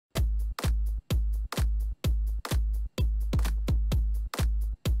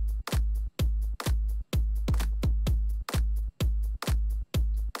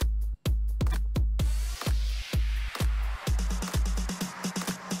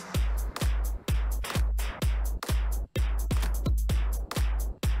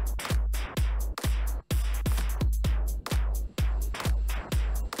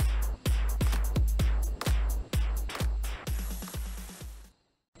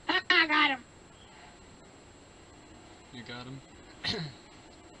got him. You got him?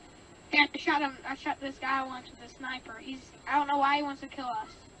 Yeah, I shot this guy once with a sniper. I don't know why he wants to kill us.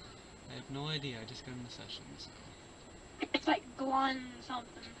 I have no idea, I just got in the session, so... It's like Glun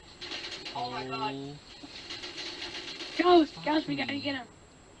something. Oh my god. Ghost, we gotta get him.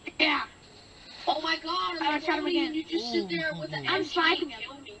 Yeah. Oh my god, I shot him again. You just sit there with the I'm sniping him.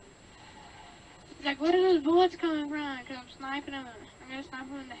 He's like, where are those bullets coming from? Because I'm sniping him. I'm gonna snipe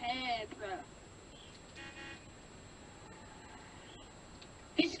him in the head, bro.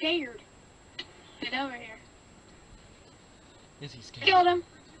 He's scared. Get over here. Is he scared? Killed him.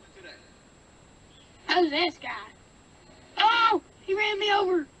 How's this guy? Oh! He ran me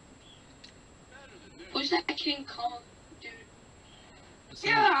over. Who's that King Kong dude?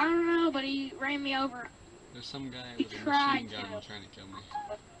 Yeah, I don't know, but he ran me over. There's some guy with a machine gun trying to kill me.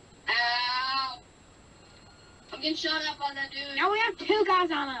 Ow! I'm getting shot up by that dude. Now we have 2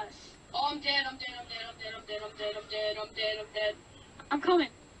 guys on us. Oh, I'm dead. I'm coming.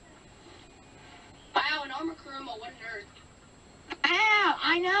 Wow, an armor crew, what a nerd. Ow!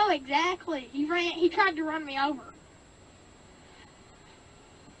 I know exactly. He tried to run me over.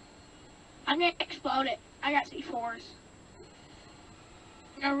 I'm gonna explode it. I got C4s.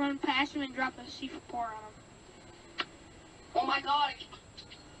 I'm gonna run past him and drop a C4 on him. Oh my god.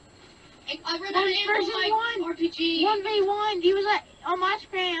 I read One that versus one. RPG. 1v1. He was like, on my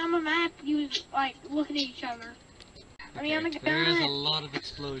screen, on the map, he was like looking at each other. I mean, on the gun. There's a lot of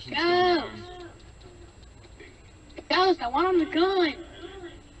explosions going on. Ghost, I want on the gun.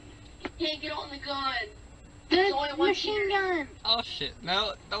 You can't get on the gun. The machine gun. Oh shit,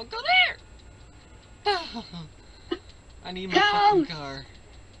 no, don't go there! I need my fucking car.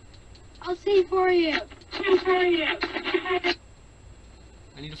 I'll see for you. I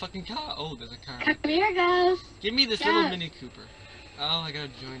need a fucking car. Oh, there's a car. Come here, Ghost. Give me this little Mini Cooper. Oh, I gotta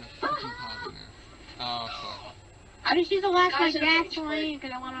join a fucking pod in there. Oh, fuck. I just use the last my gasoline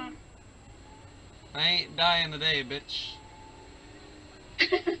because I wanna... I ain't dying today, bitch.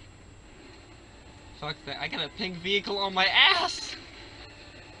 Fuck that. I got a pink vehicle on my ass!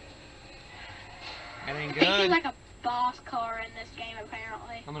 That ain't good. This is like a boss car in this game,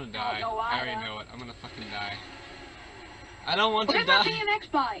 apparently. I'm gonna die. I already know it. I'm gonna fucking die. I don't want to die. die. What about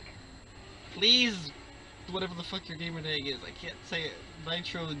BMX bike? Please, whatever the fuck your gamer tag is, I can't say it.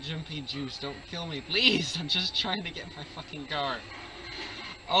 Nitro Jumpy Juice, don't kill me, please. I'm just trying to get my fucking car.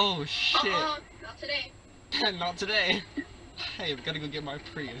 Oh shit. Not today. Not today. Hey, I've gotta go get my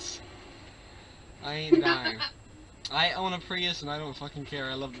Prius. I ain't dying. I own a Prius and I don't fucking care.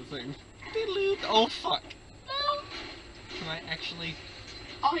 I love the thing. Oh fuck. No. Can I actually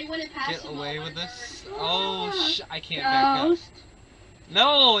get away with this? Oh I can't back up.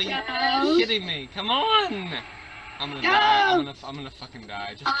 No, you're kidding me. Come on. I'm gonna die. I'm gonna fucking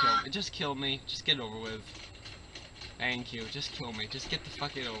die. Just kill me. Just kill me. Just get it over with. Thank you. Just kill me. Just get the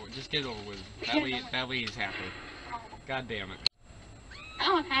fuck it over. Just get it over with. That way he's happy. God damn it. I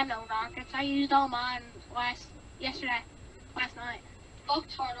don't have no rockets. I used all mine last night.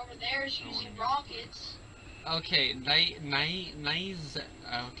 Fucktard over there is using rockets. Okay, nice.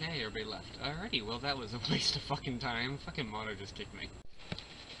 Okay, everybody left. Alrighty, well that was a waste of fucking time. Fucking Mono just kicked me.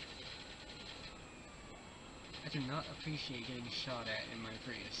 I do not appreciate getting shot at in my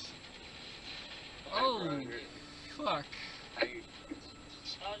Prius. Oh, fuck. That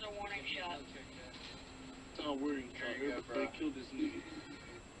was a warning shot. It's not a warning shot. Everybody killed this nigga.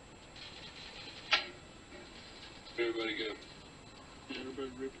 Everybody go.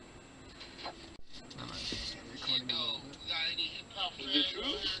 Everybody rip. I'm not just recording a little bit. Is it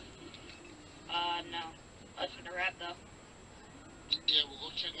true? No. That's for the rap, though. Yeah, well,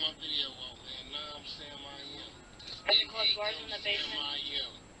 go check my video out, man. Nah, I'm Sam I am. Are the club bars in the basement? Tell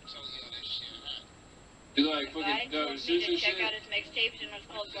you that shit, huh? You like Guy fucking told Dr. me Seuss to and check shit? out his mixtapes and it was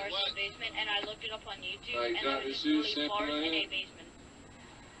called Bars in the Basement, and I looked it up on YouTube, Like and Dr. it was just Seuss, really Sam bars I in a am? basement.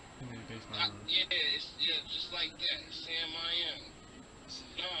 Yeah, just like that. Sam I am.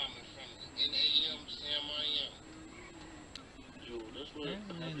 Nah, I'm in front of it. N-A-M, Sam I am. Yo, that's what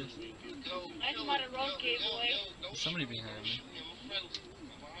happens when you get That's my road gateway. Somebody behind me. I'm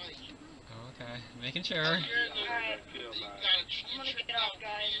behind you. Okay, making sure. Alright, You I'm got gonna get out,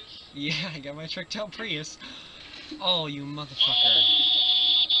 guys. Yeah, I got my tricked out Prius. Oh, you motherfucker.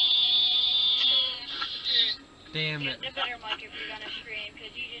 Damn it. Get the better mic if you're gonna stream,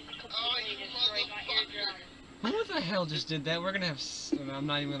 because you just completely destroyed my eardrum. Who the hell just did that? We're gonna have I'm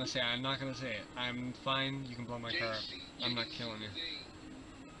not even gonna say it. I'm not gonna say it. I'm fine. You can blow my car up. I'm not killing you.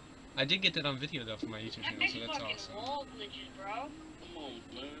 I did get that on video though for my YouTube channel, so that's awesome. Wall glitches, bro. Come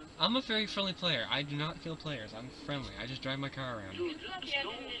man. I'm a very friendly player. I do not kill players. I'm friendly. I just drive my car around. Dude,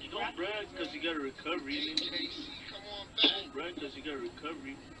 don't brag because you got a recovery. Hey, JC, come on back. Don't brag because you got a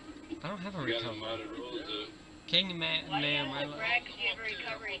recovery. I don't have a You gotta recovery. mod the rules up. King man, Why do you ma'am, have to brag 'cause you have a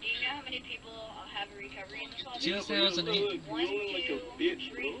recovery? Do you know how many people have a recovery in this lobby? 2008. One, like a 2,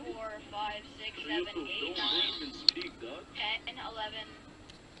 bitch, 3, bro. 4, 5, 6, Don't 7, 8, 9, even speak, dog. 10, 11.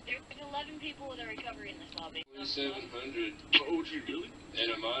 There's 11 people with a recovery in this lobby. 700 Oh, you really?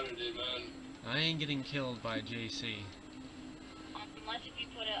 and a modern day man. I ain't getting killed by JC. Unless if you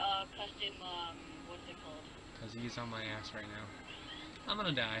put a custom, what's it called? Because he's on my ass right now. I'm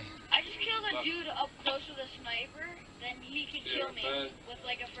gonna die. I just killed a dude up close with a sniper, then he could kill me with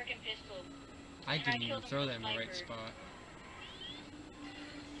like a freaking pistol. I And didn't even killed him throw with that a in the right sniper. spot.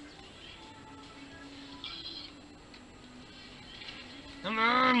 Come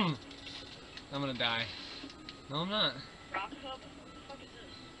on! I'm gonna die. No, I'm not. Rock Hub? What the fuck is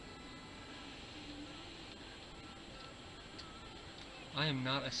this? I am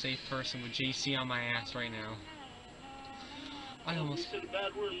not a safe person with JC on my ass right now. I You almost... said a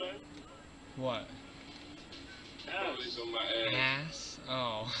bad word, man. What? Police on my ass. Ass?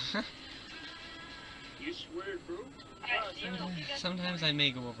 Oh. You swear, bro. Alright, so you don't think that's Sometimes I may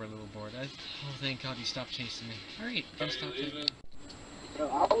go over a little bored. Oh, thank God you stopped chasing me. Alright, Are just you stop leaving? chasing. Bro,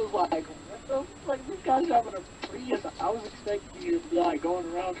 I was like, what the fuck, this guy's having a Prius. I was expecting you to be like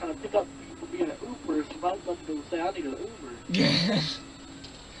going around trying to pick up people being an Uber, so I was about to go say I need an Uber. Yeah.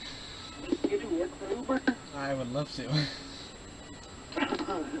 You do work for Uber? I would love to.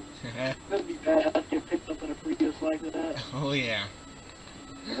 That'd be bad to get picked up in a Prius like that. Oh yeah.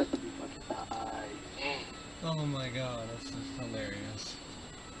 That'd be fucking nice. Oh my God, that's hilarious.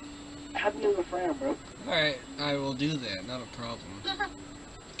 Have me as a friend, bro. Alright, I will do that, not a problem.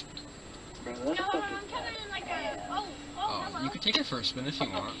 Bro, that's No, fucking I'm coming in like a. badass. Oh, You could take her for a spin if you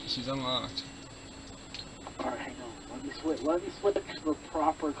want. She's unlocked. Alright, hang on. Let me switch to the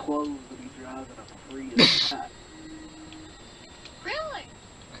proper clothes to be driving a Prius. Really?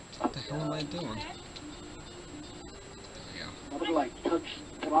 What the hell am I doing? Okay. There I'm about to like touch.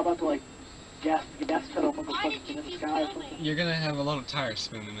 I'm about to like gas pedal. I'm gonna Why fucking did you in the keep sky or filming? something. we go. You're gonna have a lot of tire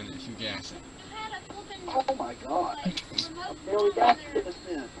spin in a minute if you gas it. I had a flipping Oh my god. like, remote There we control got there. this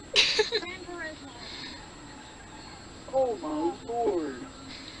then. Gran Turismo. Oh my lord.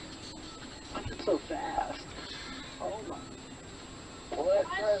 I'm just so fast. Oh my. What?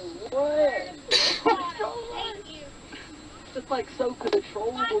 What? Oh, thank you. It's like so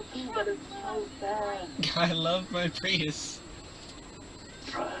controllable too, but it's so fast. I love my Prius.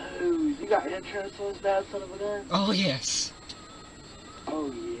 Bro, you got insurance on this bad son of a gun? Oh yes.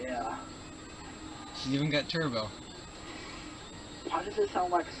 Oh yeah. She's even got turbo. Why does it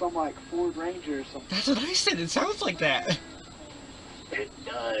sound like some like Ford Ranger or something? That's what I said, it sounds like that. It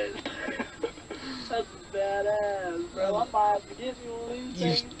does. That's badass, bro. I might have to get me one of these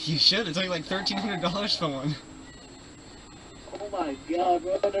You, things. you should, it's only like $1,300 for one. Oh my god,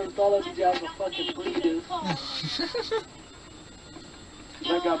 bro. I never thought I'd drive a fucking Prius.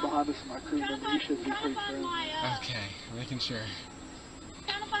 That guy behind us is my crew member. He should be pretty friendly. Okay, making sure.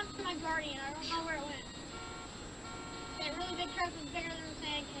 Trying to find my Guardian. I don't know where it went. That really big truck was bigger than the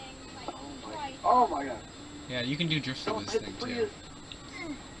Sand King. Like, twice. Oh my god. Yeah, you can do drifts with Don't this hit thing the too. Prius.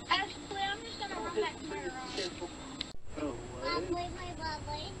 Actually, I'm just gonna Don't run hit back the to my Prius. garage. Careful. Oh, what? What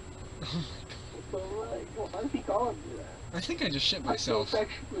the heck? Why is he calling me that? I think I just shit I feel myself.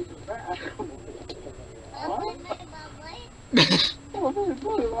 sexually harassed. Oh, What? Oh, my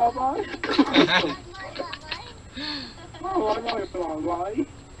boy, Oh, I'm not gonna lie.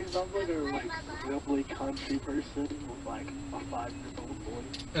 He sounds like a like really country person with like a 5-year-old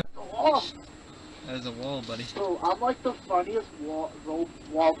boy. Oh, That is a wall, buddy. so I'm like the funniest wall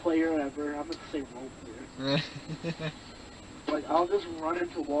player ever. I'm gonna say role player. Like I'll just run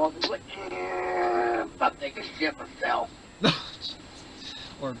into walls and be like, I'm taking shit myself.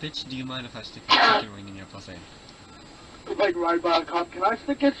 Or, bitch, do you mind if I stick a chicken wing in your pussy? Like right by a cop. Can I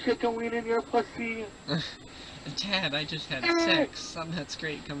stick a chicken wing in your pussy? Dad, I just had sex. Something that's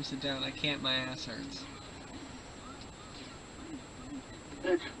great. Come sit down. I can't. My ass hurts.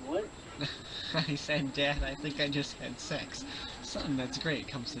 Bitch, what? I said, Dad, I think I just had sex. Son, that's great.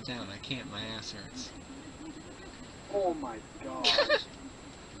 Come sit down. I can't. My ass hurts. Oh my god.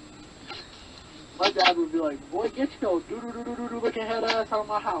 My dad would be like, boy, get your doo-doo-doo-doo-doo looking head ass out of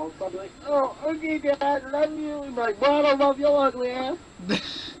my house. I'd be like, oh, okay, Dad, love you. He'd be like, boy, I don't love your ugly ass.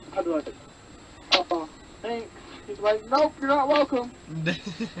 I'd be like, thanks. He'd be like, nope, you're not welcome.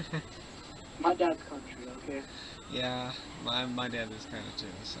 My dad's country, okay? Yeah, my dad is kind of too,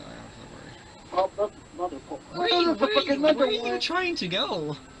 so I don't have to worry. Oh, that's another pole. Where are you trying to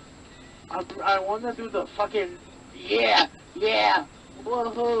go? I want to do the fucking yeah,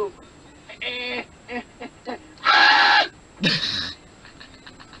 woohoo.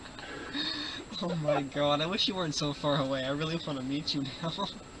 Oh my god, I wish you weren't so far away. I really want to meet you now.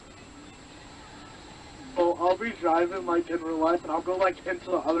 So I'll be driving like in real life, and I'll go like into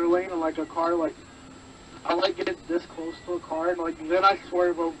the other lane, and like a car like I like get this close to a car, and like then I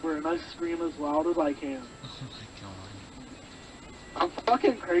swerve over and I scream as loud as I can. Oh my god. I'm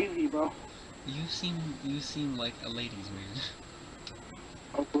fucking crazy, bro. You seem like a ladies' man.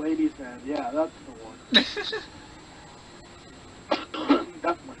 A ladies man, yeah, that's the one.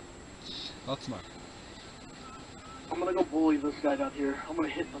 Definitely. That's smart. I'm gonna go bully this guy down here. I'm gonna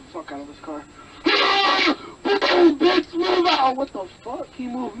hit the fuck out of this car. Bitch, move out! What the fuck? He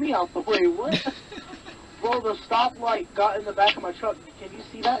moved me out the way. What? Bro, the stoplight got in the back of my truck. Can you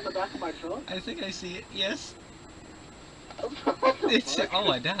see that in the back of my truck? I think I see it. Yes. What the It's fuck? oh,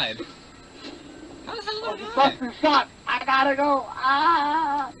 I died. How the hell Oh, did the I bus die? is shot. I gotta go.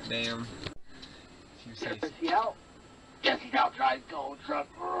 Ah! Damn. If you say so. Is he out? Yes, he's out. Drive, go, truck.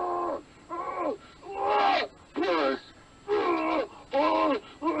 Push.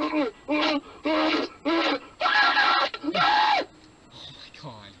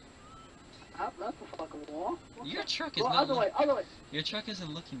 God. That's a fucking wall. Your truck is Go not. other way, other way. Your truck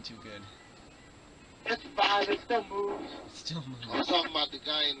isn't looking too good. It's fine. It still moves. It's still I'm moving. talking about the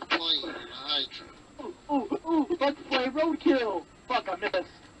guy in the plane, in the hydrant. Ooh, let's play roadkill. Fuck, I missed.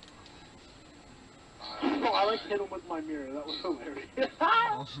 Oh, I like hit him with my mirror. That was hilarious.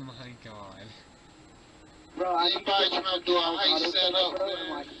 Oh my god. Bro, I need to Anybody get my trying to do a fucking heist auto setup, bro, man? and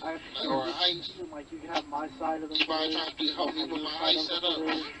like I Or a heist? and, like you can have my side of the Anybody footage, trying to help me and with your my side heist of the setup? footage.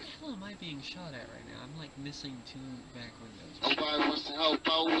 How the hell am I being shot at right now? I'm like missing 2 back windows. Nobody wants to help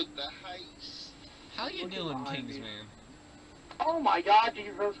out with the heist. How you Look doing, behind me. Kingsman? Oh my god,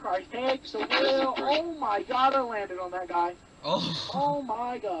 Jesus Christ, take the wheel. Oh my god, I landed on that guy. Oh. Oh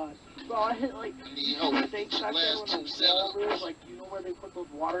my god. Bro, I hit like I need help with things these back there last when 2 the wall is, setups. like, you know where they put those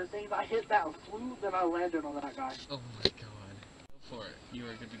water things? I hit that and flew, then I landed on that guy. Oh my god. Go for it. You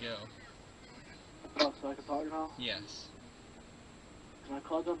are good to go. Oh, so I can talk now? Yes. Can I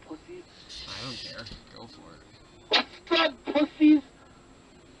call them pussies? I don't care. Go for it. What's up, pussies?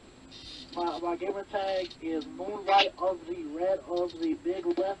 My gamer tag is Moonlight of the Red of the Big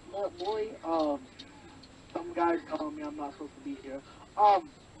Left Nut Boy. Some guys telling me I'm not supposed to be here.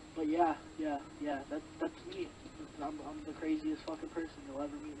 But yeah, that's me. I'm the craziest fucking person you'll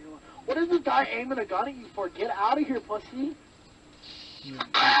ever meet in your life. What is this guy aiming a gun at you for? Get out of here, pussy!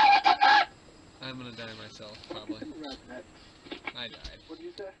 I'm gonna die myself, probably. Redneck. I died. What did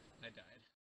you say? I died.